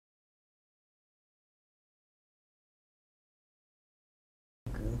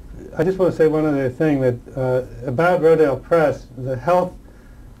I just want to say one other thing, that about Rodale Press, the health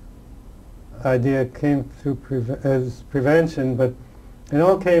idea came through as prevention, but it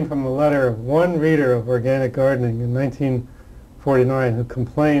all came from a letter of one reader of organic gardening in 1949 who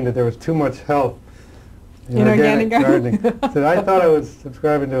complained that there was too much health in organic gardening. So I thought I was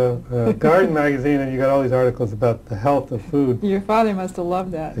subscribing to a garden magazine, and you got all these articles about the health of food. Your father must have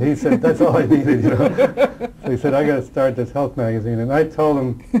loved that. He said, that's all I needed, you know. So he said, I got to start this health magazine. And I told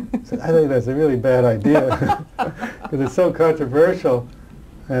him, I said, I think that's a really bad idea because it's so controversial.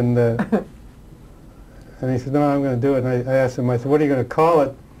 And he said, no, I'm going to do it. And I asked him, I said, what are you going to call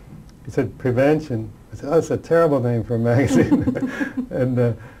it? He said, Prevention. I said, oh, that's a terrible name for a magazine.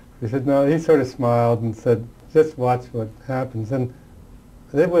 And he said, no, he sort of smiled and said, just watch what happens. And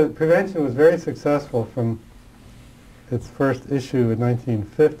Prevention was very successful from its first issue in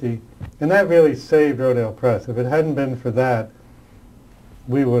 1950, and that really saved Rodale Press. If it hadn't been for that,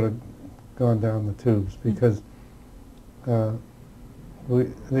 we would have gone down the tubes, because the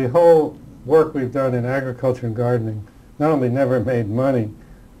whole work we've done in agriculture and gardening not only never made money,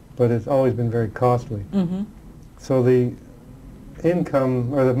 but it's always been very costly. Mm-hmm. So the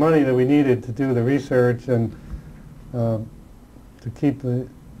income, or the money that we needed to do the research and to keep the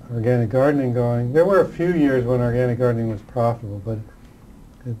organic gardening going, there were a few years when organic gardening was profitable, but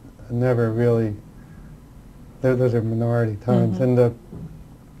it never really, those are minority times. Mm-hmm. And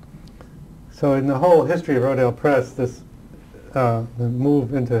so in the whole history of Rodale Press, this the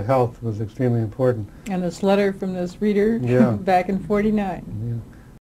move into health was extremely important. And this letter from this reader Yeah. back in '49. Yeah.